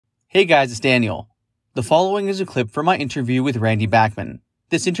Hey guys, it's Daniel. The following is a clip from my interview with Randy Bachman.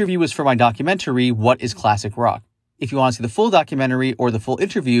 This interview was for my documentary, What is Classic Rock? If you want to see the full documentary or the full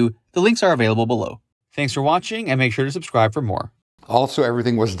interview, the links are available below. Thanks for watching and make sure to subscribe for more. Also,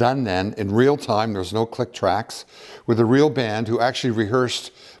 everything was done then in real time. There's no click tracks, with a real band who actually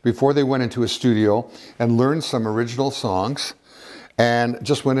rehearsed before they went into a studio and learned some original songs and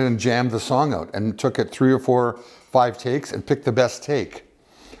just went in and jammed the song out and took it 3 or 4, 5 takes and picked the best take.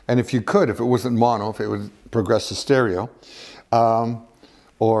 And if you could, if it wasn't mono, if it would progress to stereo, or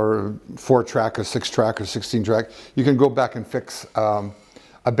 4-track or 6-track or 16-track, you can go back and fix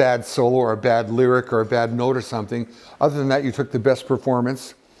a bad solo or a bad lyric or a bad note or something. Other than that, you took the best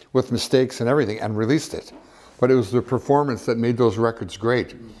performance with mistakes and everything and released it. But it was the performance that made those records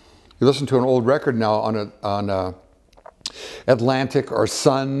great. You listen to an old record now on Atlantic or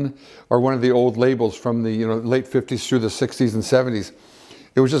Sun or one of the old labels from the late 50s through the 60s and 70s.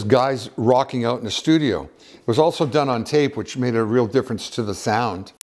 It was just guys rocking out in the studio. It was also done on tape, which made a real difference to the sound.